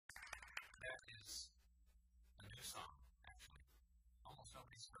song, actually. Almost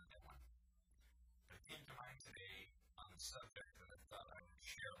nobody's heard that one. But it came to mind today on the subject that I thought I would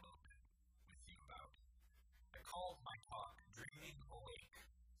share a little bit with you about. I called my talk Dreaming Awake,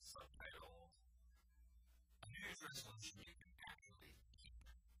 subtitled A New Year's Resolution You Can Actually Keep.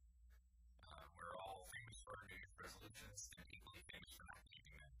 We're all famous for our New Year's resolutions and equally famous for not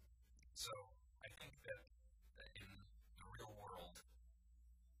keeping them. So I think that in the real world,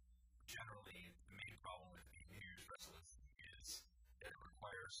 generally, the main problem with the New Year's resolution is that it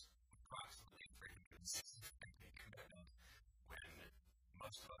requires approximately 360 commitment when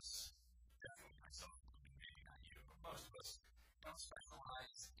most of us, definitely myself, maybe not you, but most of us don't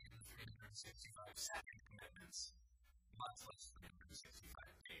specialize in 365-second commitments, much less 365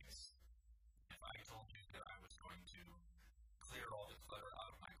 days. If I told you that I was going to clear all the clutter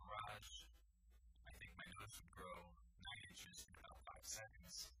out of my garage, I think my nose would grow 9 inches in about 5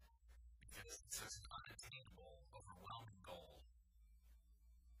 seconds, because it's such an unattainable, overwhelming goal.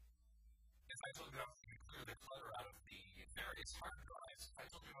 If I told you I was going to clear the clutter out of the various hard drives, if I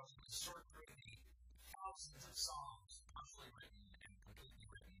told you I was going to sort through the thousands of songs partially written and completely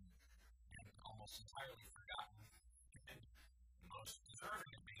written and almost entirely forgotten, and most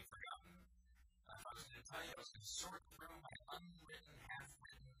deserving of being forgotten, if I was going to tell you I was going to sort through my unwritten,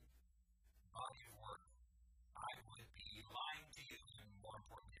 half-written body of work, I would be lying to you, and more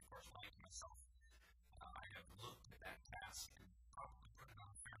importantly, of course, lying to myself. I have looked at that task and probably put it on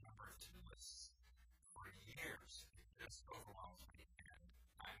a fair number of to-do lists for years. It just overwhelms me, and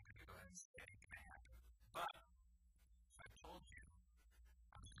I'm going to go ahead and say it ain't going to happen. But if I told you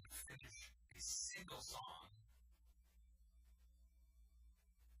I was going to finish a single song,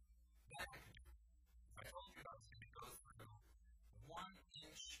 that I could do. If I told you I was going to go through 1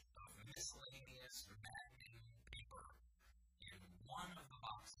 inch of miscellaneous maddening paper in one of the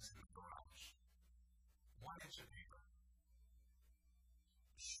boxes in the garage, 1 inch of paper,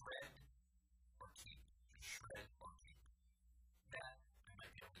 shred or keep, shred or keep, that I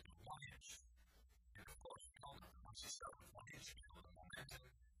might be able to do 1 inch. And of course, we all know that once you start with 1 inch, you feel the momentum,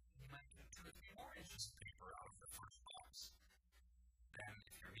 you might get 2 or 3 more inches of paper out of the first box. Then,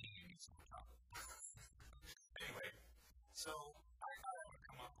 if you're me, you need some more chocolate. Anyway, so I thought I would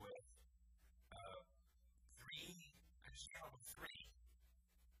come up with three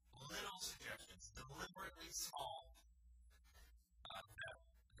little suggestions, deliberately small,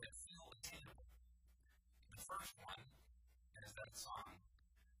 that feel attainable. The first one, as that song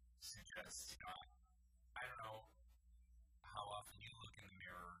suggests, I don't know how often you look in the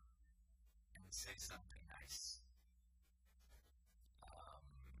mirror and say something nice.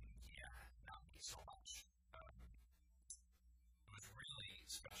 Yeah, not me so much. It was really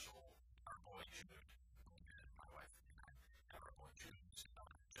special. Our boy Jude, my wife and I have our boy Jude, just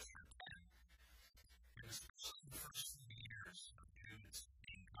turned 10. And especially the first few years of Jude's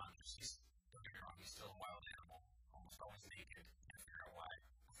being conscious, don't get me wrong, he's still a wild animal, almost always naked. Can't figure out why.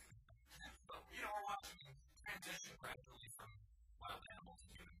 But, we're watching him transition gradually from wild animal to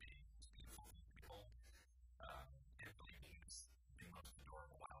human being. It's beautiful to behold. And believe me, he's the most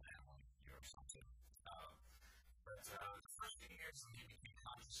adorable wild animal you ever saw too. But the first few years when he became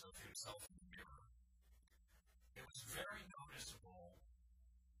conscious of himself in the mirror, it was very noticeable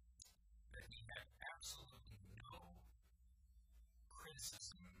that he had absolutely no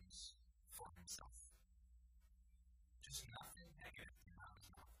criticisms for himself. Just nothing negative came out of his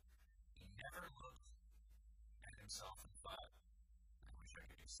mouth. He never looked at himself and thought, I wish I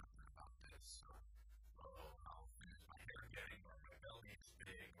could do something about this, or, oh, how thin is my hair getting, or my belly is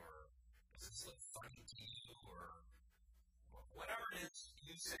big, or does this look funny to you, or whatever it is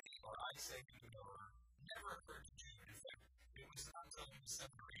you say, or I say to you, never occurred to Jude. In fact, it was not until he was 7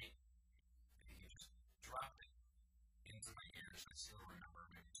 or 8 that he just dropped it into my ears. I still remember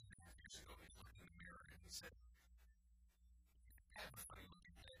maybe 2.5 years ago, he was looking in the mirror and he said, I have a funny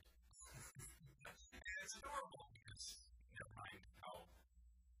looking head. And it's adorable because, never mind how,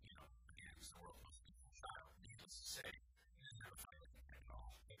 again, he's the world's most beautiful child. Needless to say, he doesn't have a funny looking head at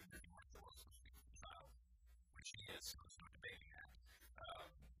all. Maybe nothing like the world's most beautiful child, which he is, so there's no debating that.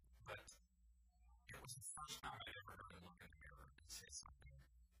 But it was the first time I'd ever heard him look in the mirror and say something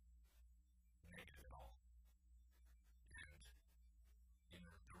negative at all. And in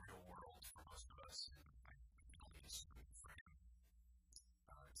the real world, for most of us, and I can only assume for him,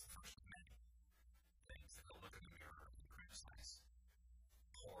 it's the first of many things that he'll look in the mirror and criticize.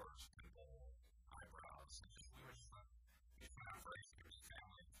 Pores, pimple, eyebrows, and just, we were just went out for 8 years,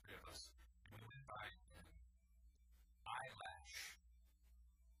 family, 3 of us, and we went by an eyelash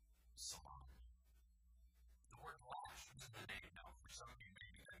salon. The word lash was in the name now. For some of you,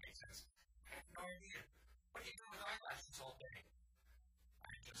 maybe that makes sense. I have no idea. What do you do with eyelashes all day?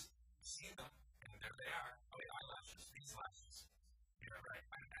 I just see them, and there they are. Oh, yeah, eyelashes, these lashes. Yeah, right.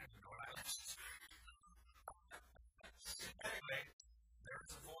 I don't know what eyelashes. Anyway,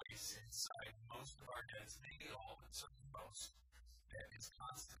 there's a voice inside most of our heads, maybe all, but certainly most, that is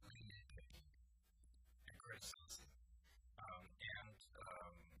constantly nitpicking and criticizing.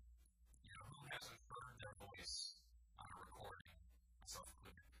 Who hasn't heard their voice on a recording, myself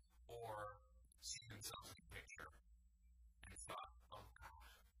included, or seen themselves in a picture and thought, oh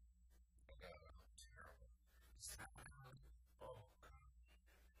God, terrible. Is that what I heard? Oh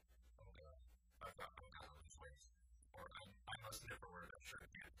God, I've got to lose weight. Or I must never wear that shirt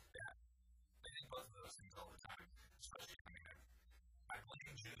again. That. I think both of those things all the time, especially, I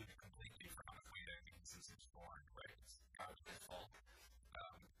blame Jude completely for how much weight I've gained since he was born, right? It's God's fault.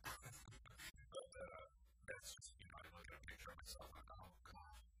 But that's just, I look at a picture of myself and go, oh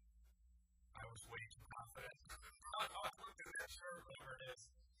God, I was way too confident. I looked at that shirt, whatever it is.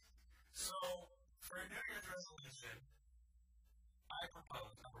 So, for a New Year's resolution, I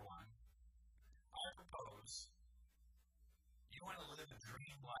propose, number one, you want to live a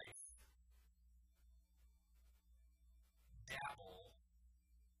dream life, dabble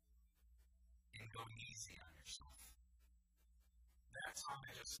in going easy on yourself. That song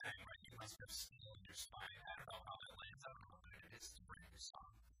I just sang, right? You must have steel in your spine. I don't know how that lands. I don't know how good it is to bring a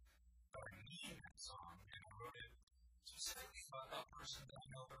song. But I mean that song, and I wrote it specifically about a person that I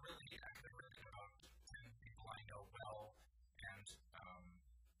know, but really, I could have written it about 10 people I know well, and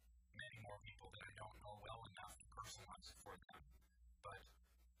many more people that I don't know well enough to personalize it for them. But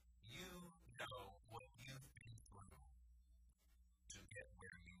you know what you've been through to get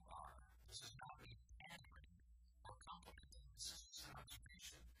where you are. This is not me pandering or complimenting. This is just an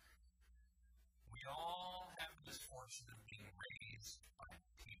observation. We all have the misfortune of being raised by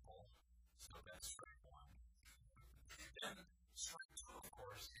people, so that's strike one. Then strike two, of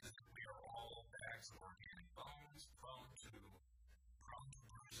course, is that we are all bags of organic bones, prone to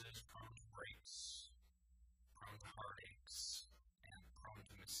bruises, prone to breaks, prone to heartaches, and prone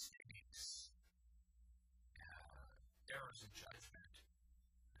to mistakes, errors in judgment,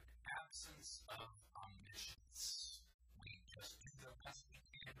 absence of omniscience. We just do the best we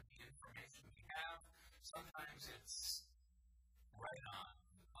can with the information we have. Sometimes it's right on,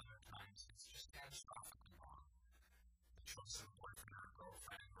 other times it's just catastrophically wrong. The choice of boyfriend or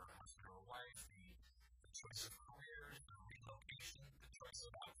girlfriend or husband or wife, the choice of careers, the relocation, the choice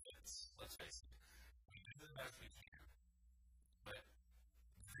of outfits. Let's face it, we do the best we can. But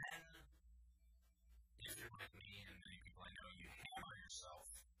then, if you're like me and many people I know, you hammer yourself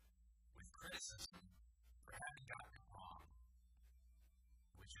with criticism for having gotten it wrong,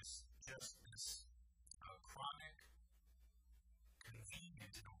 which is just this chronic,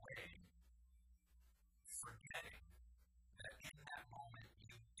 convenient in a way, forgetting that in that moment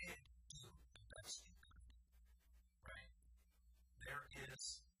you did do the best you could, right? There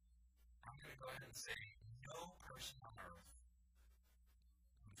is, I'm going to go ahead and say, no person on earth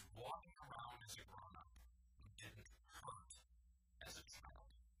who's walking around as a grown-up who didn't hurt as a child.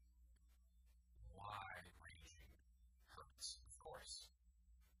 Wide-ranging hurts, of course.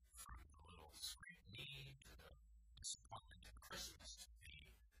 From the little scraped knee to the disappointment at Christmas to the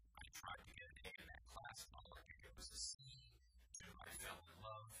I tried to get an A in that class and all I could get was a C to I fell in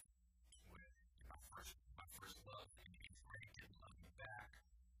love with my first love in 8th grade didn't love me back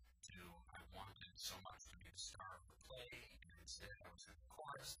to I wanted so much to be the star of the play and instead I was in the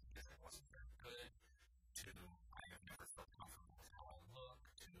chorus because I wasn't very good to I have never felt comfortable with how I look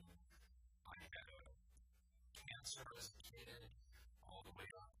to I had a cancer as a kid all the way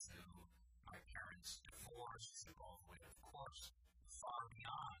up to my parents' divorce to all the way, of course, far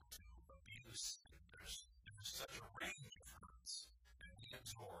beyond to abuse. And there's such a range of hurts that we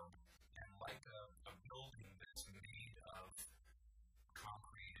absorb, and like a building that's made of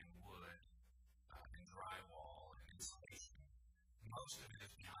concrete and wood and drywall and insulation, most of it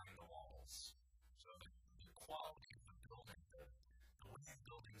is behind the walls. So the quality of the building, the way the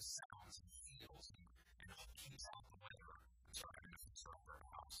building sounds and feels and keeps out the weather. I'm sorry, I'm going to fix over a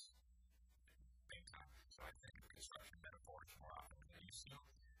house. Big time. So I think of construction metaphors more often than I used to.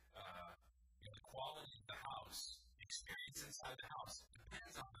 The quality of the house, the experience inside the house,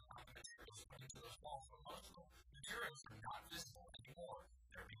 depends on the materials put into those walls. But most of the materials are not visible anymore.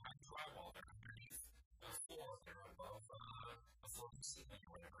 They're behind drywall, they're underneath the floor, they're above a floating ceiling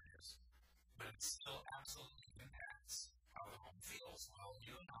or whatever it is. But it still absolutely impacts how the home feels. Well,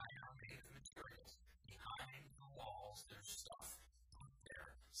 you and I are made of materials. Behind the walls, there's stuff put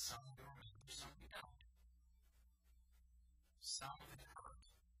there. Some we remember, some we don't. Some of it hurt.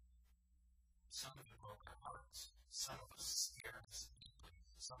 Some of it broke our Some of us scared us deeply.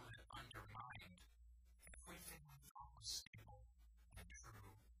 Some of it undermined everything we thought was stable and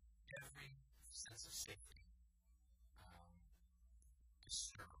true. Every sense of safety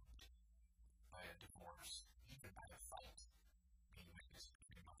disturbed by a divorce, even by a fight, being witnessed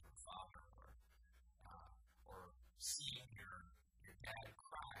between mother and father, or seeing your dad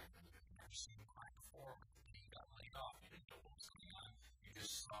cry when you've never seen him cry before. When he got laid off, you didn't know what was going on. You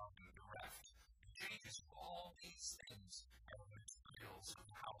just saw him bereft. It changes all these things are materials of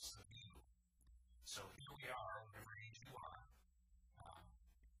the house of you. So here we are, whatever age you are,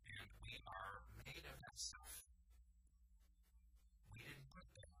 and we are made of that stuff. We didn't put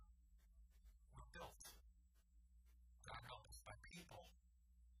there. We're built. God helped us by people,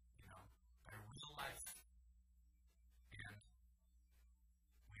 by real life. And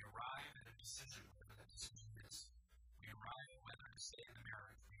we arrive at a decision, whatever that decision is. We arrive at whether to stay in the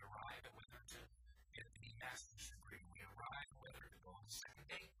marriage. We arrive at whether to get the master's degree. We arrive at whether to go on a second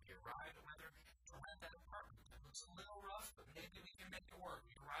date. We arrive at whether to rent that apartment that looks a little rough, but maybe we can make it work.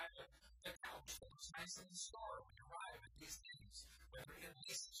 We arrive at the couch that looks nice in the store. We arrive at these things. Whether to get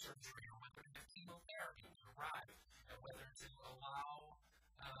LASIK surgery or whether to have chemotherapy. We arrive at whether to allow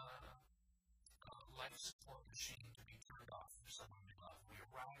life support machine to be turned off for someone we love. We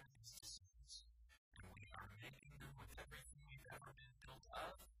arrive at these decisions, and we are making them with everything we've ever been built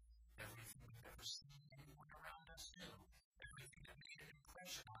of, everything we've ever seen anyone around us do, everything that made an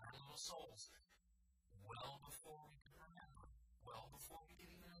impression on our little souls, well before we could remember, well before we could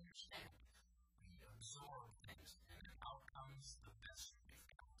even understand. We absorb things, and then out comes the best we've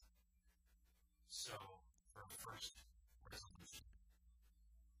got. So, for our first resolution,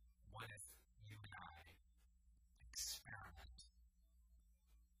 what if you and I experiment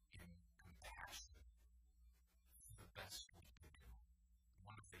in compassion for the best we can do?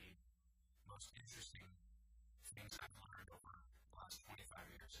 One of the most interesting things I've learned over the last 25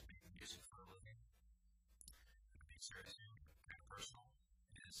 years of being music for a living, to be serious and kind of personal,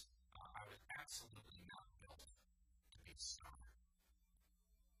 is I was absolutely not built to be a star.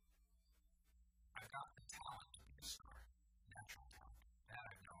 I've got the talent to be a star, natural talent. That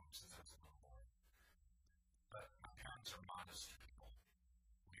I've known since I was a little boy. But my parents are modest people.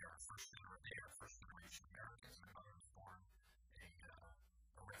 They are first generation Americans. My mother was born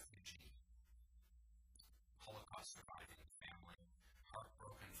a refugee, Holocaust surviving family,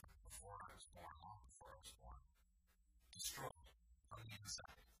 heartbroken before I was born, long before I was born, destroyed from the inside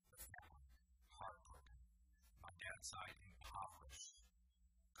of the family, heartbroken. My dad's side impoverished,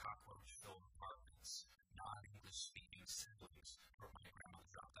 cockroach-filled apartments, non-English speaking siblings, where my grandma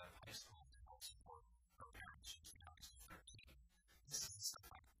dropped out of high school to help support her parents. She was young, 13. This is the stuff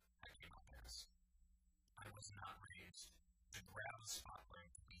I came up as. I was not raised to grab a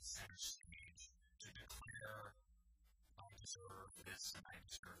spotlight, to be center stage, to declare, I deserve this and I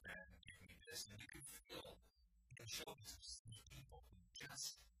deserve that, and give me this. And you can feel, you can show these people who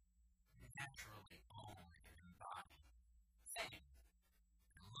just naturally own and embody fame.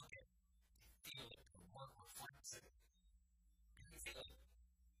 And look at it, feel it, the work reflects it. You can feel it.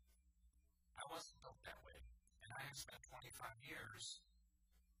 I wasn't built that way. And I have spent 25 years,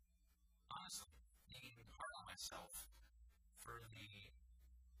 honestly, being hard on myself for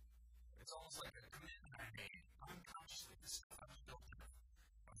it's almost like a commitment I made unconsciously, the stuff I was built of.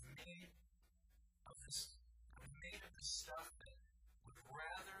 I've made of this stuff that would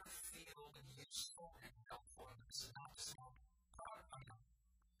rather feel useful and helpful. And this is not to sound proud of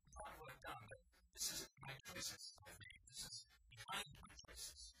what I've done, but this isn't my choices I've made. This is behind my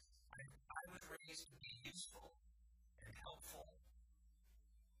choices. I was raised to be useful and helpful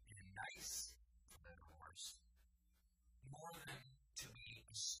and nice, for better or worse, more than to be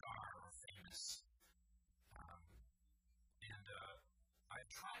a star or famous. And I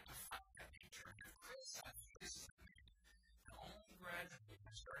tried to find that nature and have criticized choices I made. And only gradually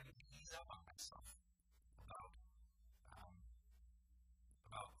I'm starting to ease up on myself about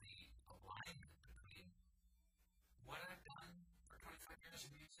the alignment between what I've done for 25 years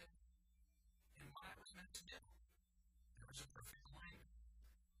in music and what I was meant to do. There was a perfect alignment.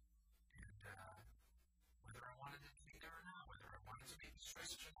 And whether I wanted it to be there or not, whether I wanted to make these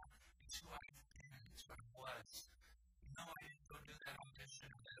choices or not, it's who I've been, it's what I was. No, I didn't go do that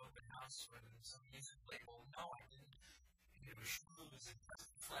audition or that open house for some music label. No, I didn't schmooze and press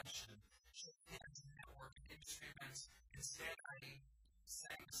the flesh and shake hands and network and industry events. Instead, I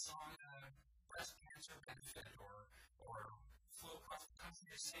sang a song at a breast cancer benefit or flew across the country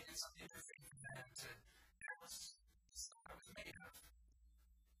to sing in some interfaith event. That was the stuff I was made of.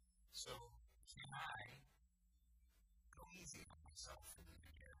 So, can I go easy on myself in the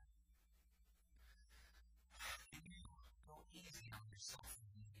new year? In nail yourself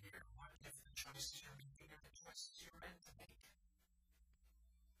in the ear? What if the choices you're making are the choices you're meant to make?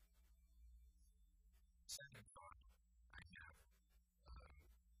 Second thought I have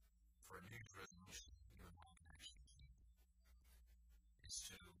for a New Year's resolution you and I can actually keep is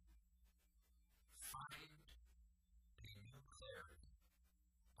to find a new clarity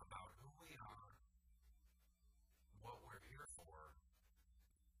about who we are, what we're here for,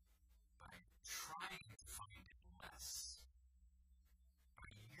 by trying to find it less,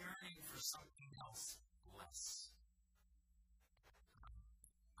 by yearning for something else less,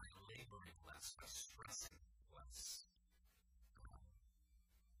 by laboring less, by stressing less,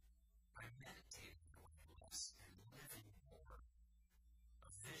 by meditating less and living more. A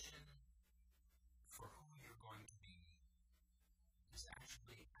vision for who you're going to be is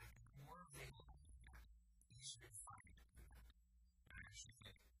actually more available than that, easier to find than that. And I actually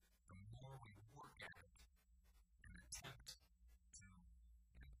think the more we work at it and attempt to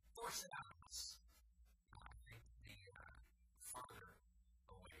force it out of us, I think the farther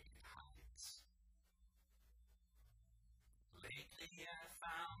away it hides. Lately I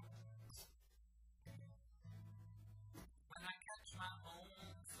found when I catch my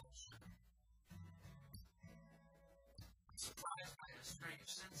own flushing, I'm surprised by a strange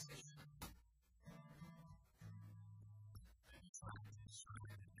sensation. And trying to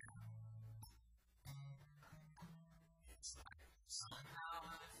describe it now. It's like somehow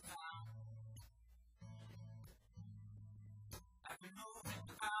I found I've been moving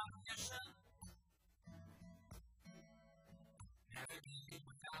without a mission, navigating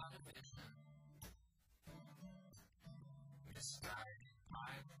without a vision, misguided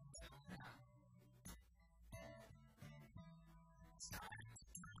by till now. It's time to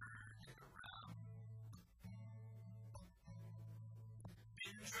turn it around.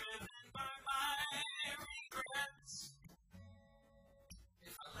 Been driven by my regrets.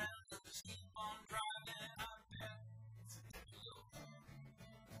 If I let them just keep on driving, I bet it's a deal.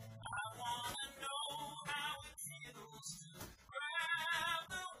 I wanna know how it feels to grab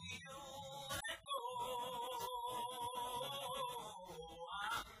the wheel and go.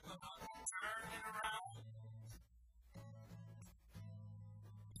 I'm gonna turn it around.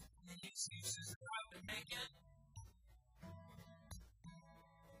 The excuses that I've been making,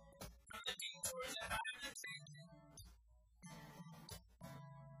 from the detours that I've been taking,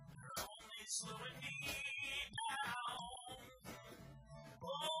 they're only slowing me down.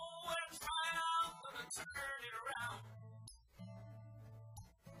 Oh, that's right, I'm gonna turn it around.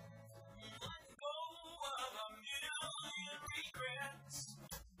 Let go of a million regrets.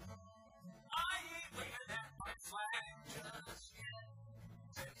 I ain't waving that white flag just yet.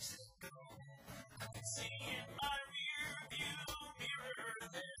 Takes it go. I can see in my rear view mirror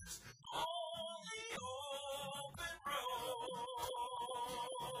there's only open road.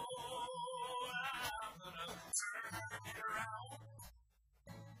 I'm gonna turn it around.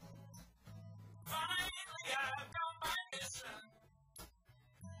 Finally, I've got my mission.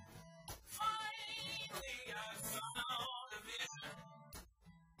 Finally, I've found a vision.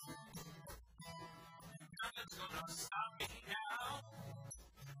 Nothing's gonna stop me now.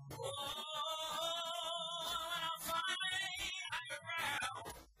 Oh, and I'm finally higher ground.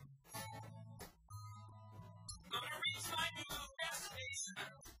 Gonna reach my new destination.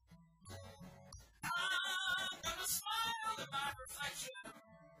 I'm gonna smile at my reflection.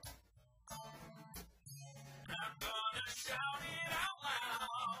 I'm gonna shout it out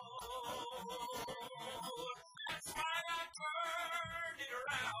loud. That's right, I turned it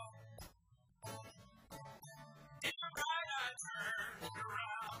around. It's right, I turned it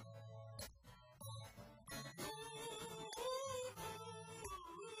around.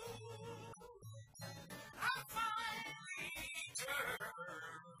 I finally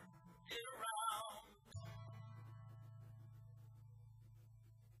turned it around.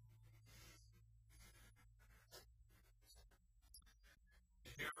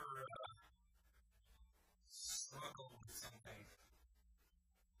 If you ever struggle with something,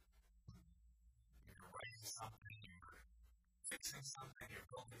 you're writing something, you're fixing something, you're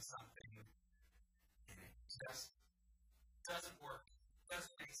building something, and it just doesn't work,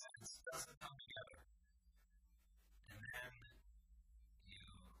 doesn't make sense, doesn't come together. And then you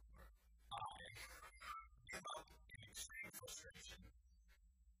or I give up in extreme frustration,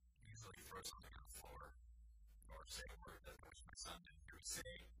 usually throw something on the floor, or say a word that I wish my son didn't hear me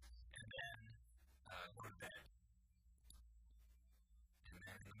say, and then go to bed. And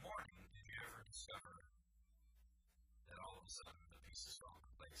then in the morning, did you ever discover that all of a sudden the pieces fell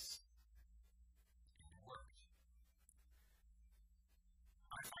into place? And it worked.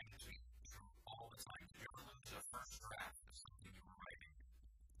 I find it to be true all the time. Did you ever lose a first draft of something you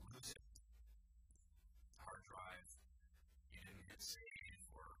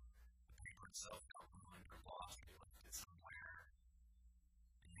self-help and you're lost, you left it somewhere,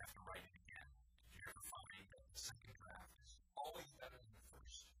 and you have to write it again. Did you ever find that the second draft is always better than the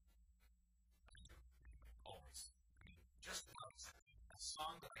first? I do. Always. I mean, just about a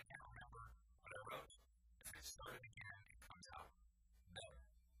song that I can't remember what I wrote, if I start it again, it comes out better.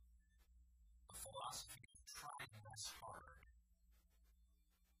 The philosophy of trying less hard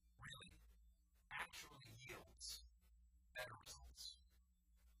really actually yields better results.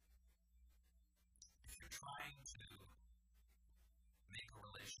 If you're trying to make a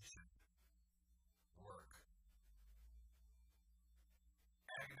relationship work,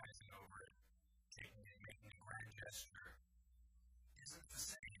 agonizing over it, making a grand gesture, isn't the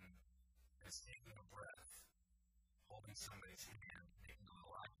same as taking a breath, holding somebody's hand, making a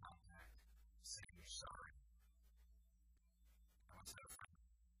little eye contact, saying you're sorry. I once had a friend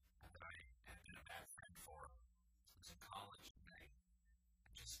that I had been a bad friend for. I was in college and I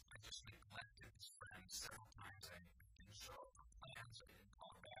just neglected this friend several times. I didn't show up for plans, I didn't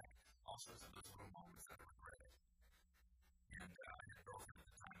call her back. All sorts of those little moments that I regretted. And I had a girlfriend at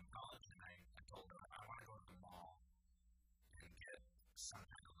the time in college, and I told her I want to go to the mall and get some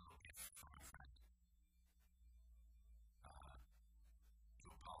kind of little gift for my friend to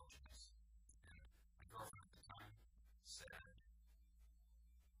apologize. And my girlfriend at the time said,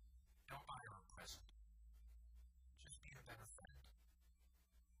 don't buy her a present. Just be a better friend.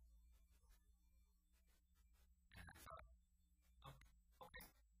 And I thought, okay,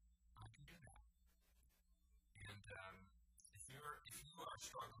 I can do that. And if you are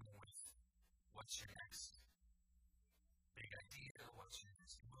struggling with what's your next big idea, what's your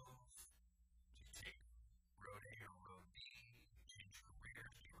next move, do you take road A or road B, change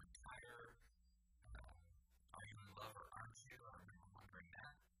careers, do you retire, are you in love or aren't you? I remember wondering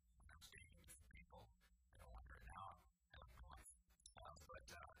that when I was dating different people. I don't wonder it now. I don't know life. But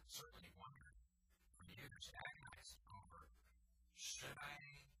certainly wondered for years, agonized over, should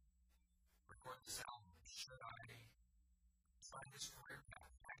I record this album? Should I try this career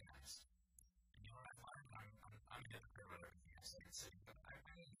path? Agonized. And you know what I find? I'm good at whatever everything I say, but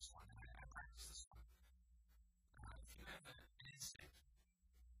I need this one, and I practice this one. If you have an instinct,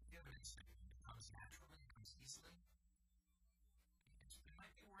 it comes naturally, it comes easily, it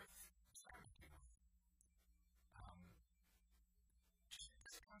might be worth experimenting with. Just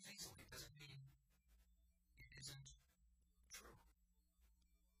because it comes easily doesn't mean it isn't true.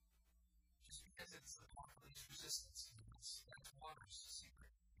 Just because it's the path of least resistance, that's water's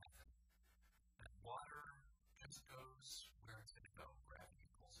secret method. That water just goes where it's going to go. Gravity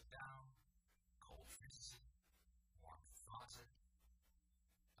pulls it down, cold freezes it, warmth thaws it,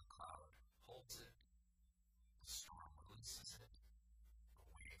 a cloud holds it, a storm releases it, a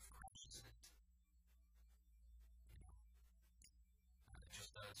wave crashes it. It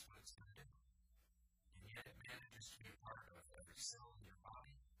just does what it's going to do. And yet it manages to be a part of every cell in your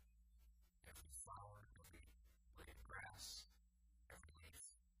body, every flower, every blade of grass, every leaf,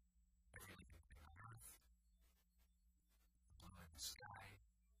 every living thing on earth, the blue in the sky,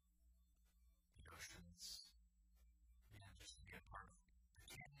 the oceans, and just to be a part of the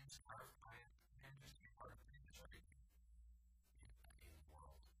canyons carved by it, and just to be a part of pretty much everything in the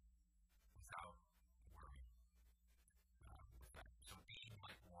world without worry. With that. So being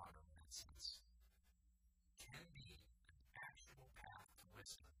like water in that sense can be an actual path to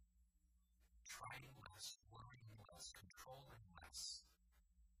wisdom. Trying less, worrying less, controlling less.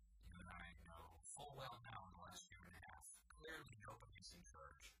 You and I know full well now in the last year and a half, clearly nobody's in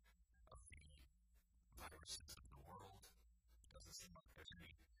charge of the viruses of the world. It doesn't seem like there's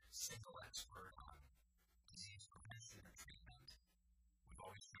any single expert on disease prevention or treatment. We've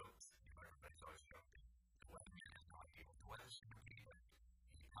always joked, everybody's always joked, the weatherman has no idea what the weather's going to be, but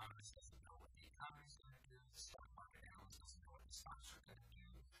the economist doesn't know what the economy's going to do, the stock market analyst doesn't know what the stocks are going to do,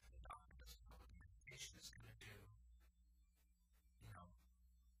 the doctor doesn't know what the medication is going to do.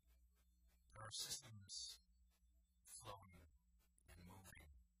 There are systems flowing and moving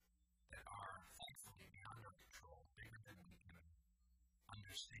that are thankfully beyond our control, bigger than we can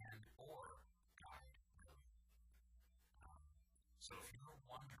understand or guide, really. So if you're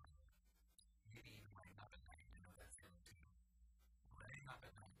wondering, maybe even laying up at night, I know that feeling too, laying up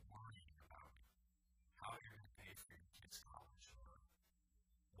at night worrying about how you're going to pay for your kids' college or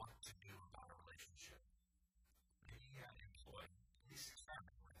what to do about a relationship, maybe you got to employ, at least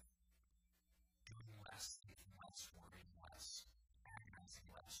experiment with, doing less, thinking less, worrying less, agonizing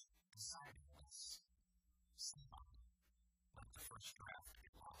less, deciding less. Sleep on it. Let the first draft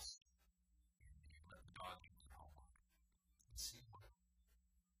get lost. And let the dog do the homework. And see what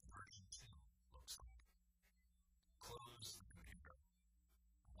version 2 looks like. Close the computer.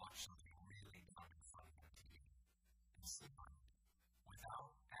 Watch something really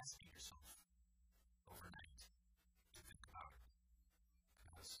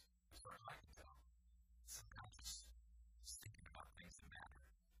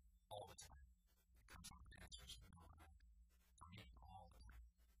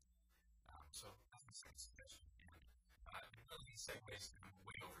So that's my second suggestion. And it really segues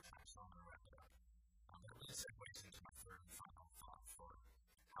way over time, so I'm going to wrap it up. It really segues into my third and final thought for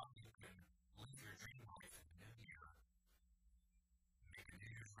how you can live your dream life in the new year, make a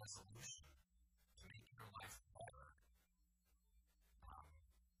New Year's resolution to make your life better,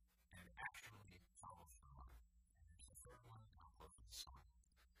 and actually follow through on it. And there's the third one, and I'll close with the song.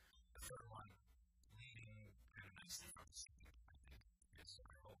 The third one, leading kind of nicely from the second, I think, is,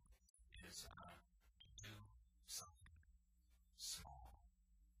 I hope, is to do something small.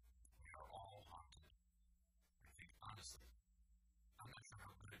 We are all haunted. I think, honestly, I'm not sure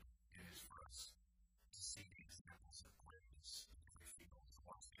how good it is for us to see the examples of greatness in every field, to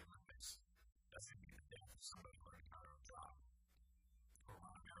watch the Olympics. Doesn't mean the death of somebody learning how to job or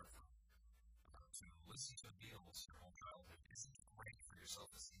run a marathon. To listen to the Beatles your whole childhood isn't great for your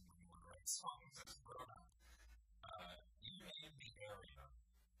self-esteem when you want to write songs as a grown-up. You name the area,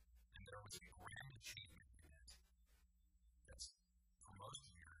 and there was a grand achievement in it that's, for most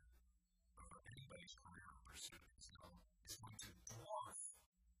of your, for anybody's career or pursuit, is going to dwarf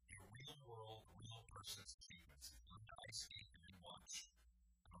your real-world, real-person's achievements. You look at ice skate and you watch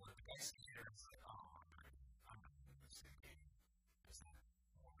an Olympic ice skater, it's like, oh, I'm not doing the same game as that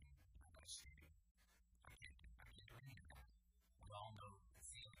woman at ice skating. I can't do any of that. We all know the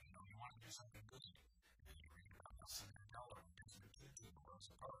feeling, you want to do something good, and you read about Nelson Mandela and Desmond Tutu and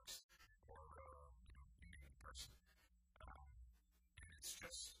Rosa Parks, or, you name the person. And it's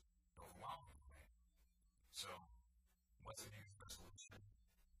just overwhelming. So, what's a New Year's resolution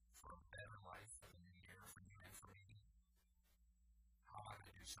for a better life for the new year, for you and for me? How am I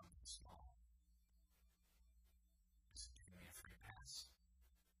going to do something small? Is it giving me a free pass?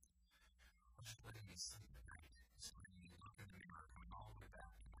 Or just letting me sleep at night? Is it letting me look in the mirror, coming all the way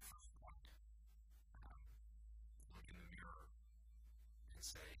back to my first point? Look in the mirror and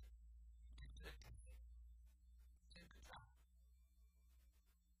say, you did it today. You did a good job.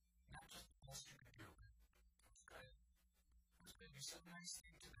 Not just the best you could do, but it was good. It was good. You said a nice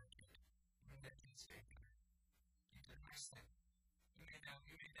thing to that kid. You made that kid stay there. You did a nice thing. You made that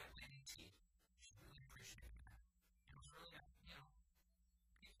lady tea. She really appreciated that. It was really,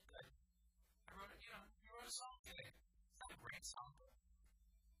 it's good. You wrote a song today. It's not a great song, but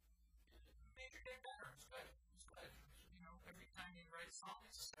it made your day better. It was good. Every time you write a song,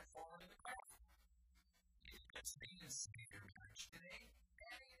 it's a step forward in the craft. You didn't save your marriage today.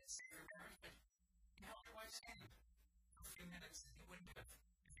 Yeah, you didn't save your marriage, but you held your wife's hand for a few minutes that you wouldn't have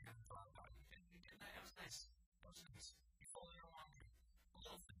if you hadn't thought about it. You did that. That was nice. You folded your laundry. A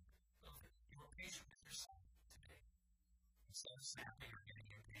little thing. You were patient with your son today. Instead of snapping or getting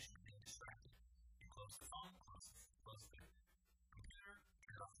impatient and being distracted, you closed the phone, closed the computer,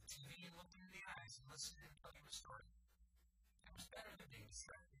 turned off the TV, and looked into the eyes and listened to him tell you a story. That was better than being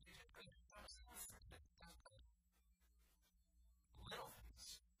distracted.